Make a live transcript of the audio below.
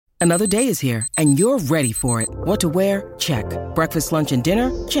Another day is here, and you're ready for it. What to wear? Check. Breakfast, lunch, and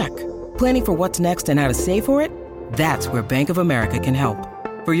dinner? Check. Planning for what's next and how to save for it? That's where Bank of America can help.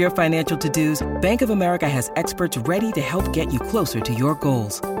 For your financial to-dos, Bank of America has experts ready to help get you closer to your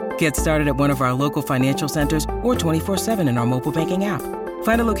goals. Get started at one of our local financial centers or 24/7 in our mobile banking app.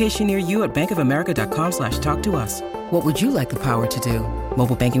 Find a location near you at bankofamerica.com/talktous. What would you like the power to do?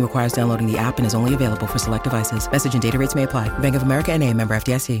 Mobile banking requires downloading the app and is only available for select devices. Message and data rates may apply. Bank of America N.A., member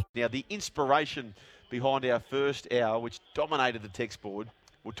FDIC. Now, the inspiration behind our first hour, which dominated the text board,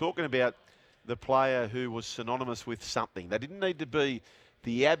 we're talking about the player who was synonymous with something. They didn't need to be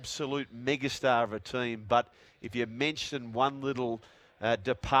the absolute megastar of a team, but if you mention one little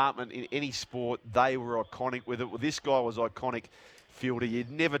department in any sport, they were iconic with it. Well, this guy was iconic fielder.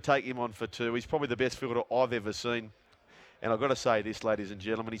 You'd never take him on for two. He's probably the best fielder I've ever seen. And I've got to say this, ladies and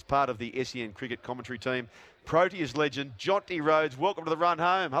gentlemen, he's part of the SEN cricket commentary team. Proteas legend, Jonty Rhodes. Welcome to the run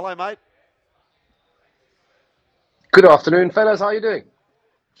home. Hello, mate. Good afternoon, fellas. How are you doing?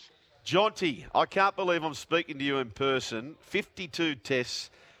 Jonty, I can't believe I'm speaking to you in person. 52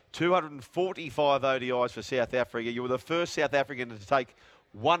 tests, 245 ODIs for South Africa. You were the first South African to take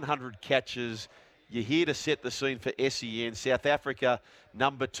 100 catches. You're here to set the scene for SEN. South Africa,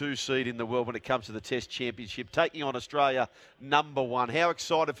 number 2 seed in the world when it comes to the Test Championship, taking on Australia, number 1. How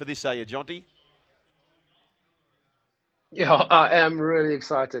excited for this are you, Jonty? Yeah, I am really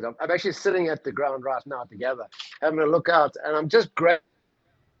excited. I'm actually sitting at the ground right now together, having a look out, and I'm just grateful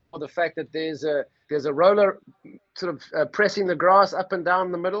for the fact that there's a roller sort of pressing the grass up and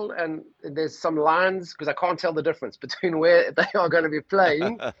down the middle, and there's some lines because I can't tell the difference between where they are going to be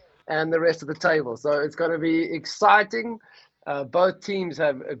playing and the rest of the table. So it's going to be exciting. Both teams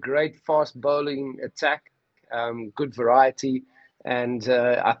have a great fast bowling attack, good variety, and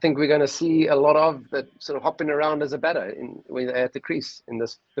I think we're going to see a lot of that sort of hopping around as a batter when they're at the crease in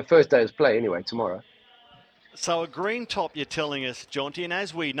the first day of play anyway, tomorrow. So a green top, you're telling us, Jonty, and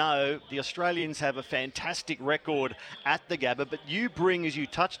as we know, the Australians have a fantastic record at the Gabba, but you bring, as you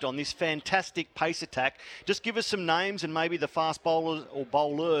touched on, this fantastic pace attack. Just give us some names and maybe the fast bowlers or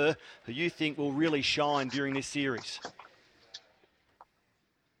bowler who you think will really shine during this series.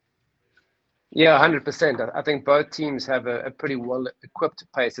 Yeah, 100%. I think both teams have a pretty well-equipped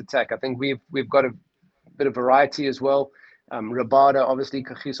pace attack. I think we've got a bit of variety as well. Rabada, obviously,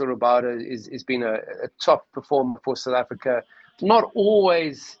 Kagiso Rabada has been a top performer for South Africa. Not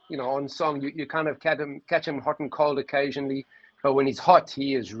always, on song. You kind of catch him hot and cold occasionally, but when he's hot,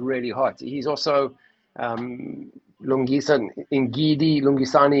 he is really hot. He's also Lungisani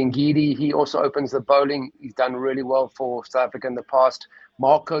Ngidi. He also opens the bowling. He's done really well for South Africa in the past.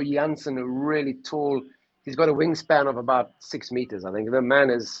 Marco Jansen, a really tall. He's got a wingspan of about 6 meters. I think the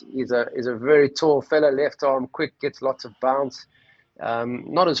man is a very tall fella, left arm quick, gets lots of bounce.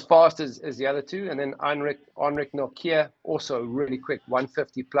 Not as fast as the other two. And then Heinrich Nokia, also really quick,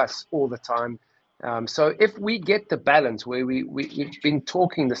 150 plus all the time. So if we get the balance where we've been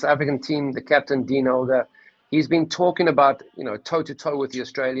talking, the South African team, the captain, Dean Elgar, he's been talking about, toe-to-toe with the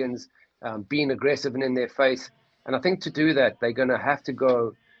Australians, being aggressive and in their face. And I think to do that, they're going to have to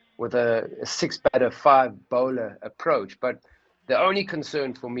go with a 6-batter, 5-bowler approach. But the only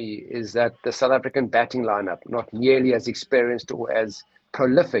concern for me is that the South African batting lineup, not nearly as experienced or as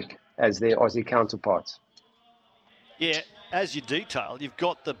prolific as their Aussie counterparts. Yeah, as you detailed, you've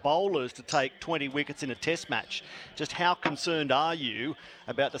got the bowlers to take 20 wickets in a test match. Just how concerned are you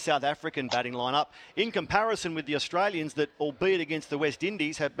about the South African batting lineup in comparison with the Australians that, albeit against the West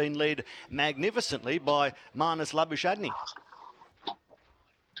Indies, have been led magnificently by Marnus Labuschagne?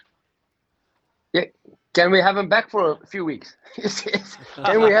 Yeah, can we have him back for a few weeks?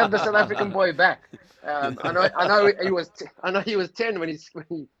 Can we have the South African boy back? I know he was 10 when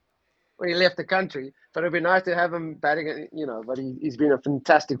he left the country, but it'd be nice to have him batting. But he's been a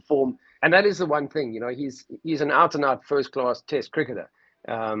fantastic form, and that is the one thing. He's an out-and-out first-class Test cricketer,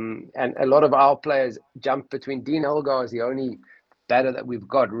 and a lot of our players jump between. Dean Elgar is the only batter that we've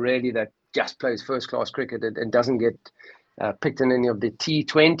got really that just plays first-class cricket and doesn't get picked in any of the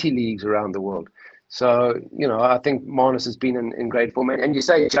T20 leagues around the world. So, I think Marnus has been in great form. And you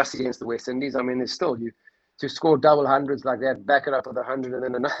say just against the West Indies, I mean, it's still, to score double hundreds like that, back it up with 100 and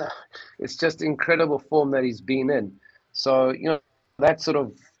then another. It's just incredible form that he's been in. So, that sort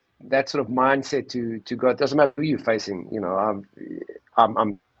of mindset to go, it doesn't matter who you're facing.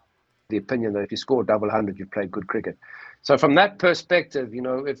 I'm the opinion that if you score double 100, you've played good cricket. So from that perspective,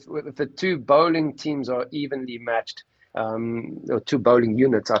 if the two bowling teams are evenly matched, or two bowling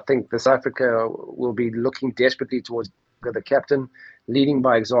units, I think the South Africa will be looking desperately towards the captain, leading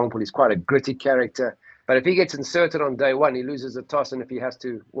by example. He's quite a gritty character, But if he gets inserted on day one, he loses the toss, and if he has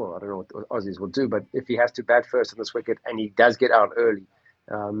to, well, I don't know what Aussies will do, but if he has to bat first on this wicket and he does get out early,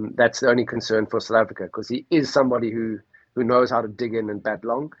 that's the only concern for South Africa, because he is somebody who knows how to dig in and bat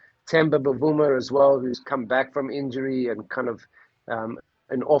long. Temba Bavuma as well, who's come back from injury and kind of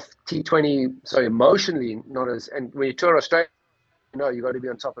an off T20, so emotionally not as. And when you tour Australia, you got to be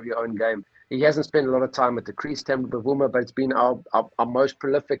on top of your own game. He hasn't spent a lot of time at the crease, Temba Bavuma, but it's been our most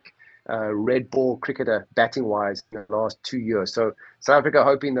prolific red ball cricketer batting wise in the last 2 years. So South Africa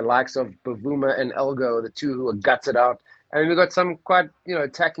hoping the likes of Bavuma and Elgo are the two who are gutted out. And we've got some quite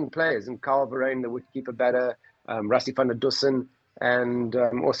attacking players, and Carl Verheyen, the wicketkeeper batter, Rassie van der Dussen, and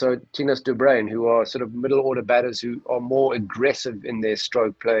also Tinus de Bruin, who are sort of middle order batters who are more aggressive in their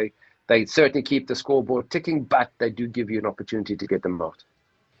stroke play. They certainly keep the scoreboard ticking, but they do give you an opportunity to get them out.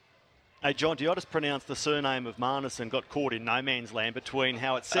 Hey, John, I just pronounced the surname of Marnus and got caught in no man's land between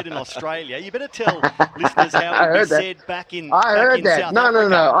how it's said in Australia. You better tell listeners how it was said back in South Africa. No.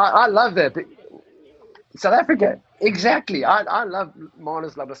 I love that. South Africa, exactly. I love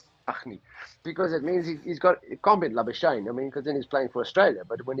Marnus Labuschagne because it means it can't be Labuschagne. I mean, because then he's playing for Australia.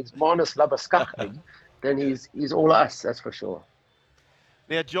 But when it's Marnus Labuschagne, then he's all us, that's for sure.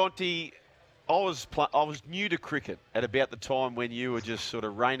 Now, Jonty, I was new to cricket at about the time when you were just sort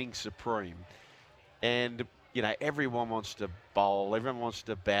of reigning supreme, and everyone wants to bowl, everyone wants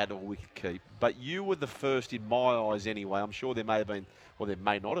to bat or wicket keep, but you were the first, in my eyes anyway. I'm sure there may have been, or there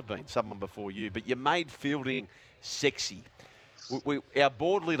may not have been, someone before you, but you made fielding sexy. Our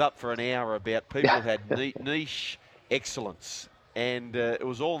board lit up for an hour about people who had niche excellence, and it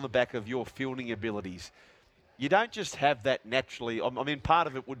was all on the back of your fielding abilities. You don't just have that naturally. I mean, part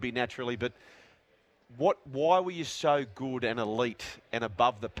of it would be naturally, but why were you so good and elite and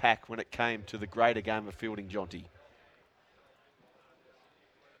above the pack when it came to the greater game of fielding, Jonty?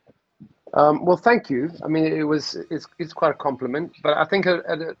 Well, thank you. I mean, it's quite a compliment, but I think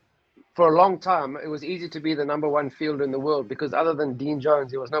for a long time it was easy to be the number one fielder in the world, because other than Dean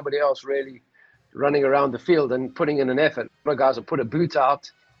Jones, there was nobody else really running around the field and putting in an effort. Other guys would put a boot out.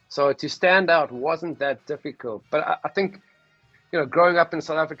 So to stand out wasn't that difficult. But I think, growing up in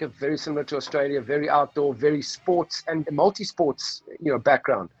South Africa, very similar to Australia, very outdoor, very sports and multi-sports,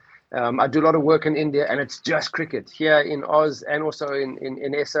 background. I do a lot of work in India, and it's just cricket. Here in Oz and also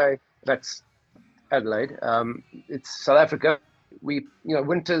in SA, that's Adelaide. It's South Africa. We,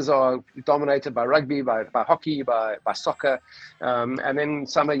 winters are dominated by rugby, by hockey, by soccer. And then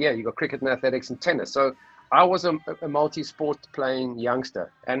summer, you got cricket and athletics and tennis. So I was a multi-sport playing youngster,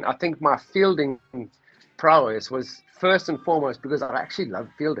 and I think my fielding prowess was first and foremost because I actually loved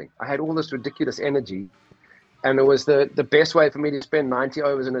fielding. I had all this ridiculous energy, and it was the best way for me to spend 90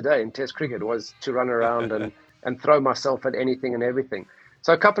 overs in a day in Test cricket was to run around and throw myself at anything and everything.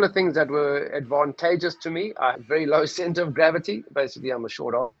 So a couple of things that were advantageous to me. I had very low center of gravity. Basically, I'm a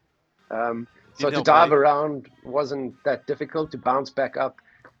short arm. So to dive around wasn't that difficult. To bounce back up,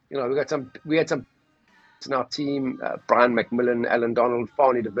 we had some in our team, Brian McMillan, Alan Donald,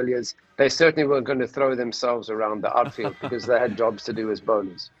 Fani de Villiers. They certainly weren't going to throw themselves around the outfield because they had jobs to do as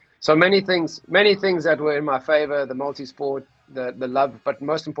bowlers. So many things that were in my favor, the multi-sport, the love, but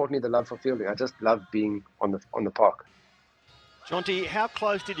most importantly, the love for fielding. I just love being on the park. Jonty, how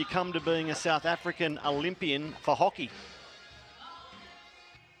close did you come to being a South African Olympian for hockey?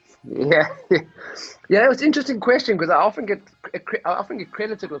 Yeah, it was an interesting question because I often get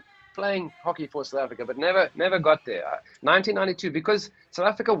credited with playing hockey for South Africa, but never got there. 1992, because South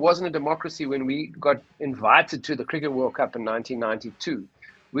Africa wasn't a democracy when we got invited to the Cricket World Cup in 1992.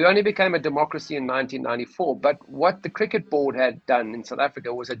 We only became a democracy in 1994. But what the Cricket Board had done in South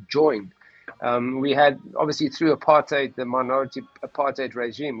Africa was adjoined. We had, obviously through apartheid, the minority apartheid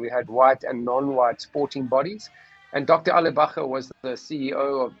regime, we had white and non-white sporting bodies. And Dr. Alibacher was the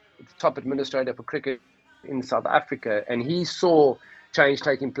CEO of the top administrator for cricket in South Africa. And he saw change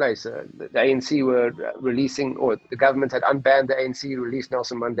taking place. The ANC were releasing, or the government had unbanned the ANC, released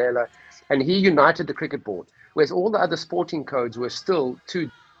Nelson Mandela, and he united the Cricket Board, whereas all the other sporting codes were still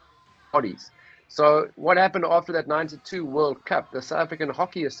two bodies. So what happened after that 92 World Cup, the South African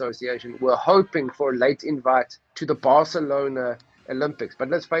Hockey Association were hoping for a late invite to the Barcelona Olympics. But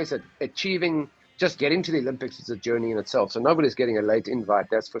let's face it, just getting to the Olympics is a journey in itself. So nobody's getting a late invite,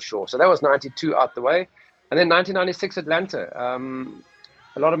 that's for sure. So that was 92 out the way. And then 1996 Atlanta.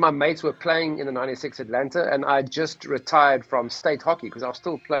 A lot of my mates were playing in the 96 Atlanta, and I just retired from state hockey because I was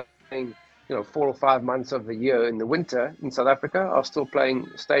still playing, 4 or 5 months of the year in the winter in South Africa. I was still playing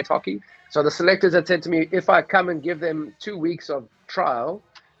state hockey. So the selectors had said to me, if I come and give them 2 weeks of trial,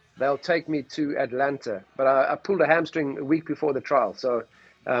 they'll take me to Atlanta. But I pulled a hamstring a week before the trial. So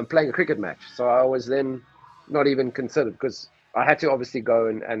playing a cricket match. So I was then not even considered because I had to obviously go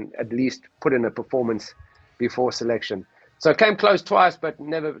and at least put in a performance before selection. So it came close twice, but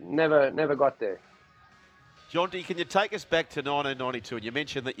never got there. Jonty, can you take us back to 1992? And you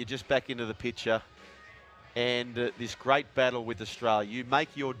mentioned that you're just back into the picture and this great battle with Australia. You make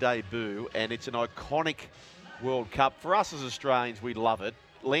your debut, and it's an iconic World Cup. For us as Australians, we love it.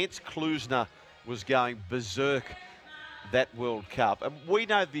 Lance Klusener was going berserk that World Cup. And we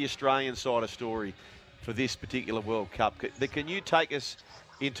know the Australian side of story for this particular World Cup. Can you take us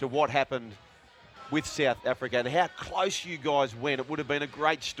into what happened with South Africa and how close you guys went? It would have been a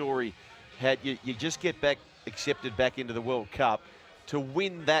great story had you just get back, accepted back into the World Cup. To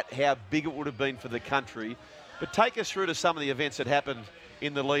win that, how big it would have been for the country. But take us through to some of the events that happened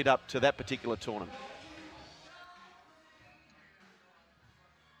in the lead up to that particular tournament.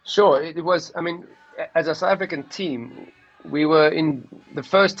 Sure, it was, I mean, as a South African team, we were in the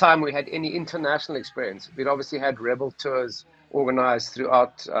first time we had any international experience. We'd obviously had rebel tours organized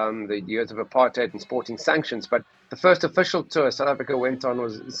throughout the years of apartheid and sporting sanctions, but the first official tour South Africa went on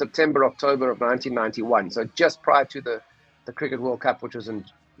was September, October of 1991. So just prior to the Cricket World Cup, which was in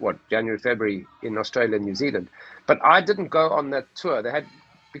January, February in Australia and New Zealand. But I didn't go on that tour.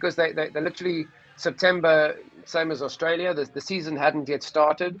 Because they literally September, same as Australia, the season hadn't yet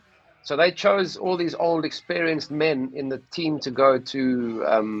started. So they chose all these old experienced men in the team to go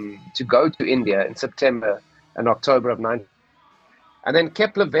to India in September and October of 19. And then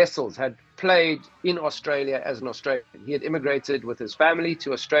Kepler Wessels had played in Australia as an Australian. He had immigrated with his family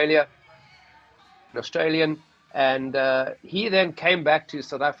to Australia, an Australian. And he then came back to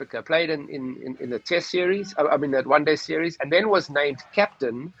South Africa, played in the Test series, that one-day series, and then was named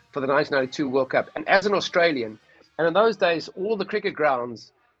captain for the 1992 World Cup. And as an Australian, and in those days, all the cricket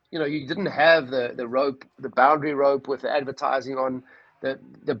grounds, you didn't have the rope, the boundary rope with the advertising on.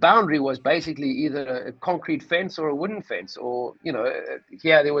 The boundary was basically either a concrete fence or a wooden fence, or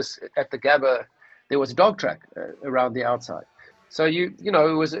here there was at the Gabba, there was a dog track around the outside. So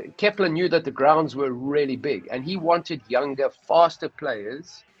Kepler knew that the grounds were really big, and he wanted younger, faster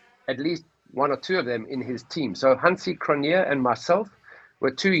players, at least one or two of them in his team. So Hansie Cronje and myself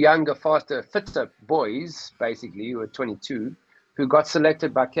were two younger, faster, fitter boys, basically, who were 22, who got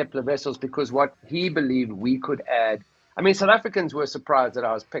selected by Kepler Wessels because what he believed we could add. I mean, South Africans were surprised that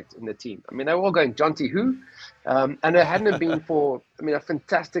I was picked in the team. I mean, they were all going, Jonty who? And it hadn't been for, a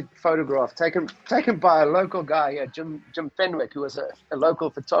fantastic photograph taken by a local guy here, Jim Fenwick, who was a local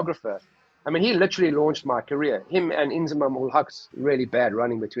photographer. I mean, he literally launched my career. Him and Inzamam ul Haq's really bad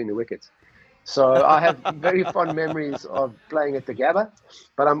running between the wickets. So I have very fond memories of playing at the Gabba,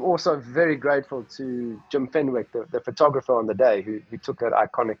 but I'm also very grateful to Jim Fenwick, the photographer on the day, who took that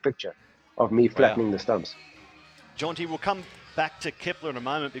iconic picture of me flattening the stumps. Jonty, we'll come back to Kepler in a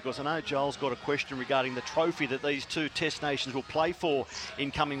moment because I know Joel's got a question regarding the trophy that these two Test nations will play for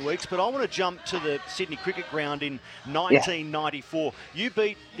in coming weeks. But I want to jump to the Sydney Cricket Ground in 1994. You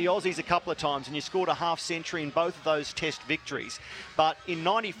beat the Aussies a couple of times and you scored a half century in both of those Test victories. But in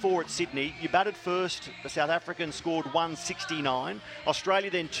 94 at Sydney, you batted first. The South Africans scored 169.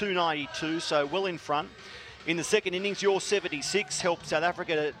 Australia then 292, so well in front. In the second innings, your 76 helped South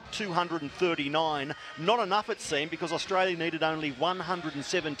Africa to 239. Not enough, it seemed, because Australia needed only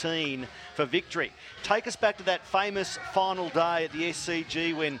 117 for victory. Take us back to that famous final day at the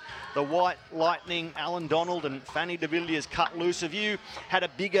SCG when the White Lightning, Alan Donald and Fanny de Villiers cut loose. Have you had a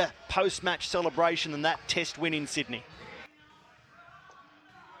bigger post-match celebration than that Test win in Sydney?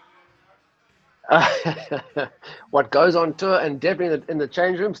 What goes on tour and definitely in the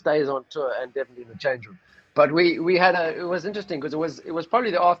change room stays on tour and definitely in the change room. But we had it was interesting because it was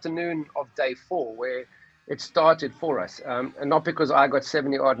probably the afternoon of day 4 where it started for us. And not because I got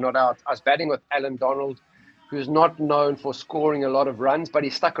 70 odd not out. I was batting with Alan Donald, who's not known for scoring a lot of runs, but he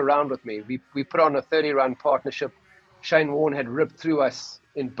stuck around with me. We put on a 30-run partnership. Shane Warne had ripped through us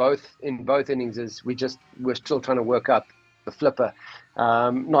in both innings. We're still trying to work out the flipper.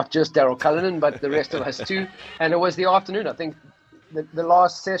 Not just Daryl Cullinan, but the rest of us too. And it was the afternoon. I think the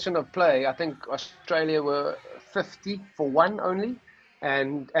last session of play, I think Australia were 50 for 1 only,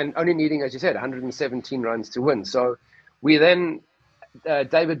 and only needing, as you said, 117 runs to win. So we then,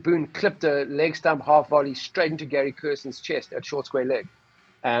 David Boone clipped a leg stump half volley straight into Gary Kerson's chest at short square leg.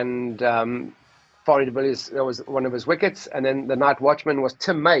 And Fourie de Villiers, that was one of his wickets. And then the night watchman was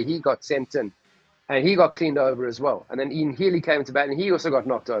Tim May. He got sent in and he got cleaned over as well. And then Ian Healy came to bat and he also got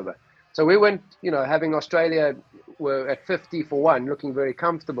knocked over. So we went, having Australia were at 50 for 1, looking very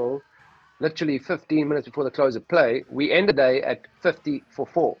comfortable, literally 15 minutes before the close of play. We ended the day at 50 for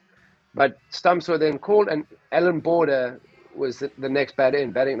 4. But stumps were then called, and Alan Border was the next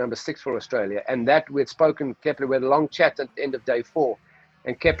batting at number 6 for Australia. And that we had spoken, Kepler, we had a long chat at the end of day 4.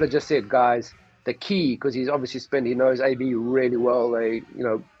 And Kepler just said, guys, the key, because he's obviously he knows AB really well. They,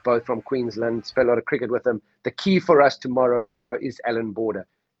 both from Queensland, spent a lot of cricket with him. The key for us tomorrow is Alan Border.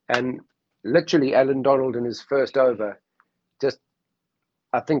 And literally Alan Donald in his first over just,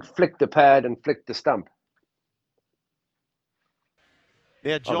 I think, flicked the pad and flicked the stump.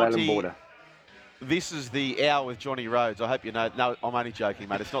 Now, of Alan Jonty, Border. this is the hour with Johnny Rhodes. I hope you know. No, I'm only joking,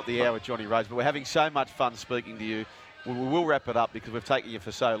 mate. It's not the hour with Johnny Rhodes, but we're having so much fun speaking to you. We will wrap it up because we've taken you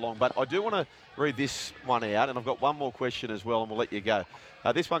for so long. But I do want to read this one out, and I've got one more question as well, and we'll let you go.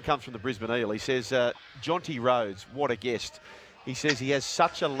 This one comes from the Brisbane Eel. He says, Jonty Rhodes, what a guest. He says he has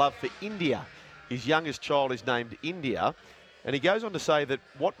such a love for India. His youngest child is named India. And he goes on to say that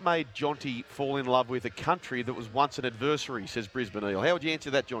what made Jonty fall in love with a country that was once an adversary, says Brisbane Eel. How would you answer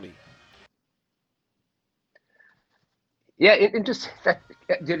that, Johnny? Yeah, interesting. Have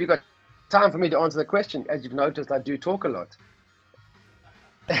you got time for me to answer the question? As you've noticed, I do talk a lot.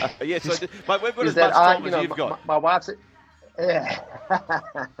 Yes, mate, we've got as much time as you've got. My wife's... Yeah.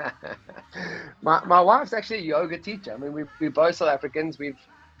 my wife's actually a yoga teacher. I mean, we're both South Africans.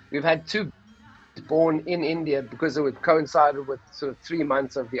 We've had 2 born in India because it would coincided with sort of 3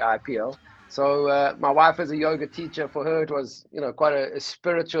 months of the IPL. So my wife is a yoga teacher. For her, it was quite a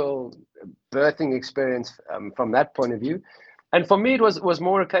spiritual birthing experience from that point of view. And for me, it was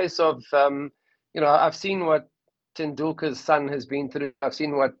more a case of I've seen what Tendulkar's son has been through. I've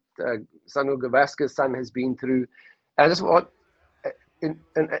seen what Sunil Gavaskar's son has been through. And this was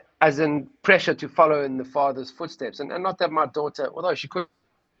as in pressure to follow in the father's footsteps. And not that my daughter, although she could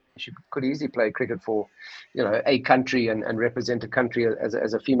easily play cricket for, a country and represent a country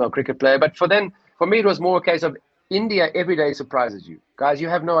as a female cricket player. But for me, it was more a case of India every day surprises you. Guys, you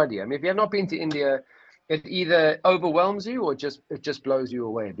have no idea. I mean, if you have not been to India, it either overwhelms you or it just blows you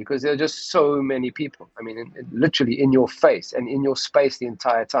away because there are just so many people. I mean, literally in your face and in your space the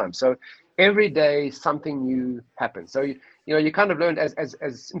entire time. So every day something new happens. So you kind of learned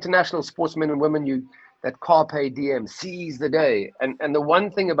as international sportsmen and women, that carpe diem, seize the day. And the one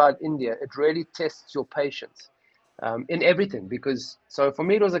thing about India, it really tests your patience in everything. So for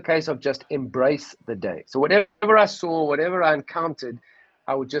me, it was a case of just embrace the day. So whatever I saw, whatever I encountered,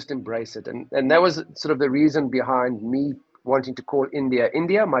 I would just embrace it. And that was sort of the reason behind me wanting to call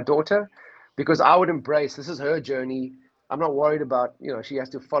India, my daughter, because I would embrace, this is her journey. I'm not worried about, she has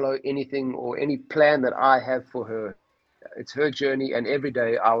to follow anything or any plan that I have for her. It's her journey, and every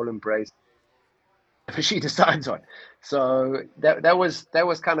day I will embrace if she decides on. So that was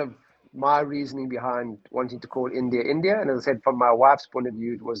kind of my reasoning behind wanting to call India. And as I said, from my wife's point of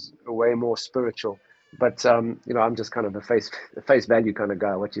view, it was a way more spiritual. But I'm just kind of a face value kind of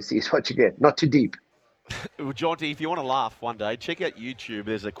guy. What you see is what you get. Not too deep. Well, Jonty, if you want to laugh one day, check out YouTube.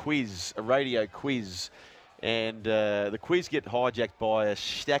 There's a radio quiz. And the quiz get hijacked by a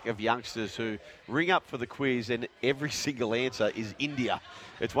stack of youngsters who ring up for the quiz, and every single answer is India.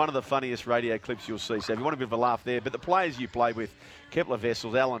 It's one of the funniest radio clips you'll see. So if you want a bit of a laugh there, but the players you play with, Kepler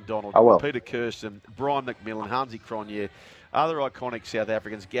Wessels, Alan Donald, Peter Kirsten, Brian McMillan, Hansi Cronje, other iconic South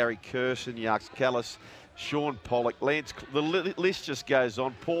Africans, Gary Kirsten, Jacques Kallis, Sean Pollock, Lance, the list just goes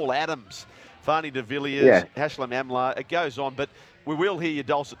on. Paul Adams, Fani de Villiers, Hashlam Amla, it goes on, but we will hear your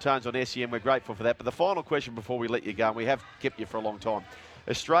dulcet tones on SEN. We're grateful for that. But the final question before we let you go, and we have kept you for a long time.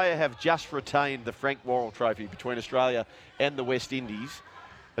 Australia have just retained the Frank Worrell Trophy between Australia and the West Indies.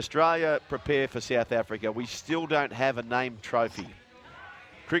 Australia prepare for South Africa. We still don't have a named trophy.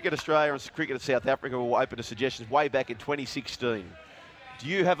 Cricket Australia and Cricket South Africa were open to suggestions way back in 2016. Do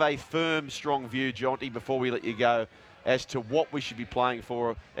you have a firm, strong view, Jonty, before we let you go, as to what we should be playing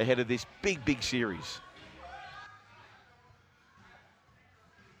for ahead of this big series?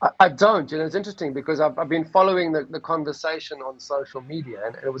 I don't, and it's interesting because I've been following the conversation on social media,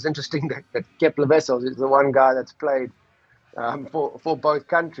 and it was interesting that Kepler Wessels is the one guy that's played for both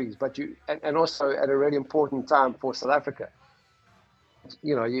countries, but and also at a really important time for South Africa.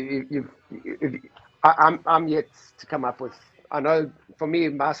 I'm yet to come up with. I know for me,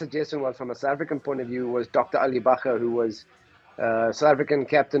 my suggestion was from a South African point of view was Dr. Ali Bacher, who was South African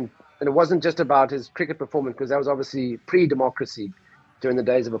captain, and it wasn't just about his cricket performance because that was obviously pre-democracy during the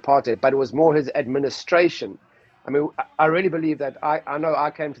days of apartheid, but it was more his administration. I mean, I really believe that I know I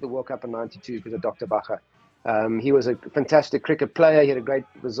came to the World Cup in '92 because of Dr. Bacher. He was a fantastic cricket player. He had a great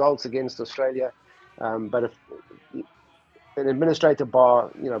results against Australia, but if an administrator bar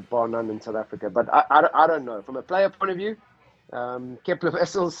none in South Africa. But I don't know. From a player point of view, Kepler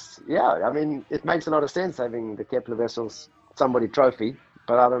Wessels, I mean, it makes a lot of sense having the Kepler Wessels somebody trophy,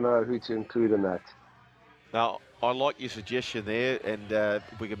 but I don't know who to include in that. Now, I like your suggestion there, and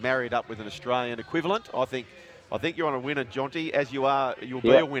if we can marry it up with an Australian equivalent, I think you're on a winner, Jonty, as you are. You'll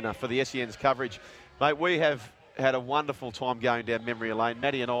be a winner for the SEN's coverage. Mate, we have had a wonderful time going down memory lane.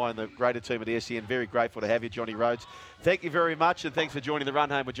 Maddie and I and the greater team at the SEN, very grateful to have you, Johnny Rhodes. Thank you very much, and thanks for joining the Run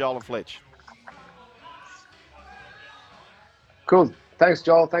Home with Joel and Fletch. Cool. Thanks,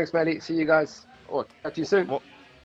 Joel. Thanks, Maddie. See you guys. Oh, talk to you soon. Well,